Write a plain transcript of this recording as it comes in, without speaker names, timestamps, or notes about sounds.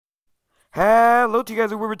Hello to you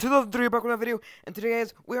guys, we're 2003 back with a video, and today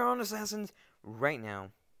guys, we are on Assassins right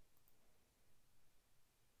now.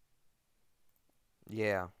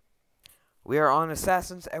 Yeah. We are on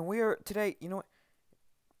Assassins, and we are, today, you know what?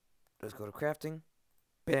 Let's go to crafting.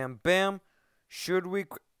 Bam, bam. Should we,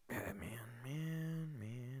 man.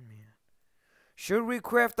 Should we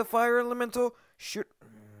craft the fire elemental?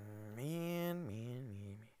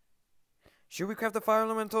 Man. Should we craft the fire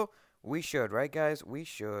elemental? We should, right guys? We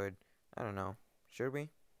should. I don't know. Should we?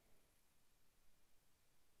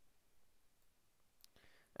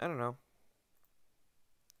 I don't know.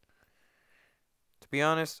 To be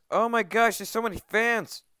honest, oh my gosh, there's so many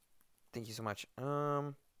fans. Thank you so much.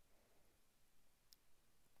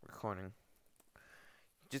 Recording.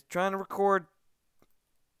 Just trying to record.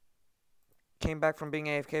 Came back from being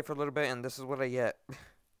AFK for a little bit, and this is what I get.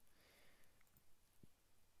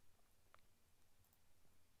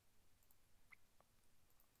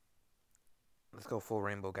 Let's go full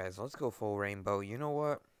rainbow, guys. Let's go full rainbow. You know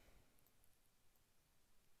what?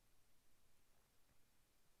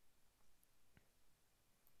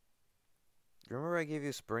 Remember I gave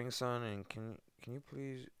you Spring Sun, and can you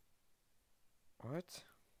please... What?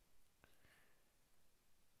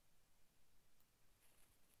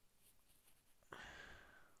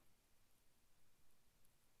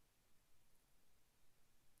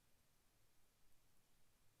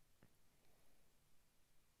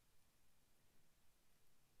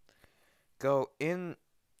 Go in...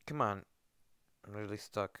 Come on. I'm literally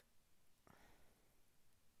stuck.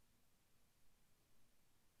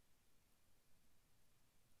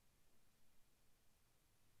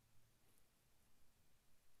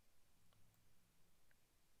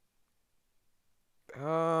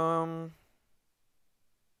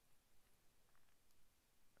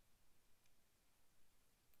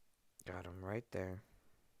 Got him right there.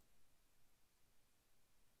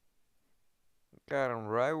 Got him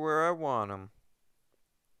right where I want him.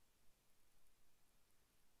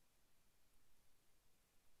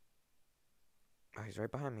 Oh, he's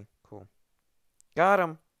right behind me. Cool. Got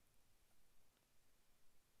him.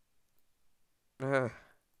 Ugh.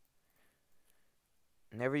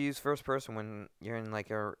 Never use first person when you're in like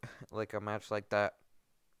a match like that.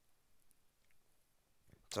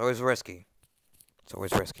 It's always risky. It's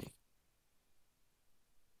always risky.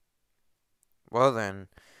 Well then,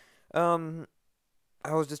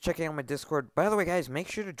 I was just checking out my Discord. By the way, guys, make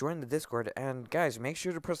sure to join the Discord, and guys, make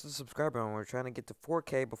sure to press the subscribe button. We're trying to get to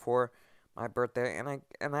 4K before my birthday,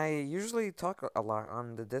 and I usually talk a lot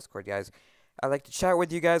on the Discord, guys. I like to chat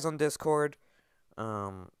with you guys on Discord.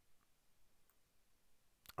 I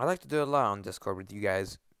like to do a lot on Discord with you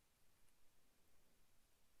guys.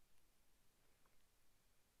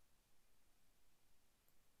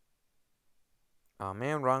 Oh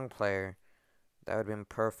man, wrong player. That would have been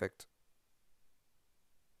perfect.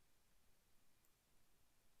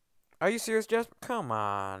 Are you serious, Jasper? Come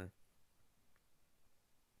on.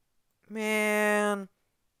 Man.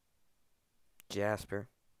 Jasper.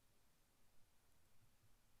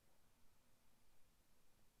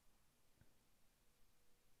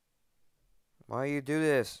 Why you do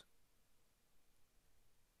this?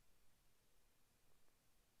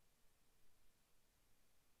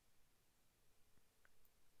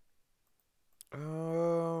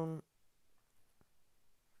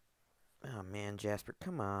 Oh man, Jasper,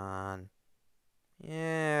 come on.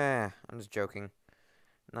 Yeah, I'm just joking.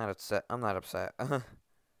 Not upset. I'm not upset. I'm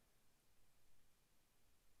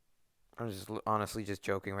just honestly just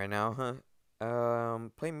joking right now.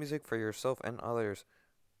 Play music for yourself and others.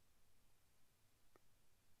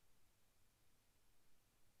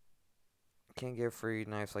 Can't get free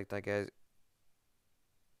knives like that, guys.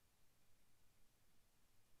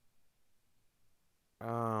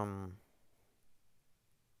 Um,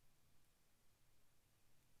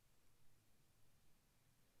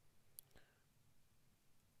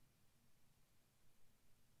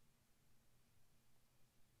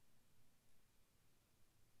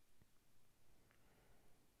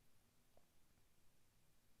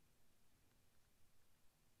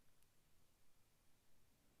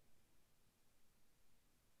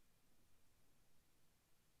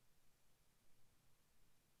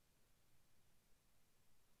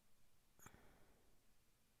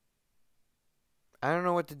 I don't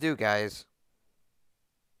know what to do, guys.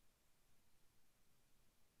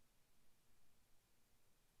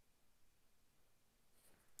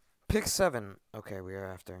 Pick 7. Okay, we are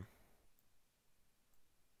after.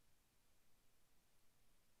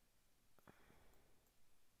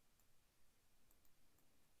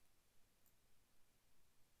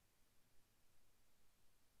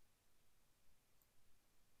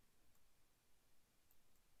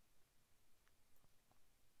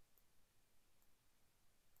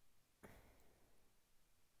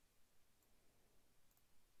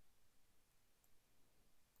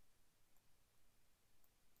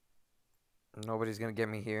 Nobody's gonna get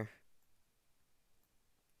me here.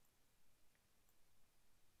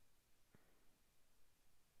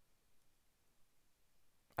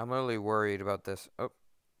 I'm literally worried about this. Oh,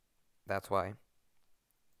 that's why.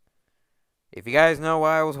 If you guys know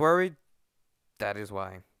why I was worried, that is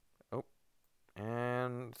why. Oh,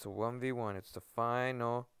 and it's a 1v1. It's the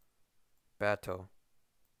final battle.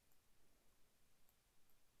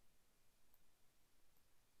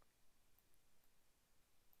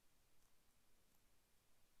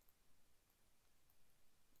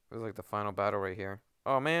 It was like the final battle right here.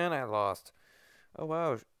 Oh man, I lost. Oh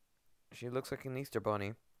wow, she looks like an Easter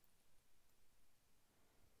bunny.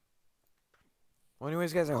 Well,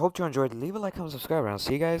 anyways, guys, I hope you enjoyed. Leave a like, comment, subscribe, and I'll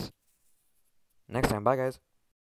see you guys next time. Bye, guys.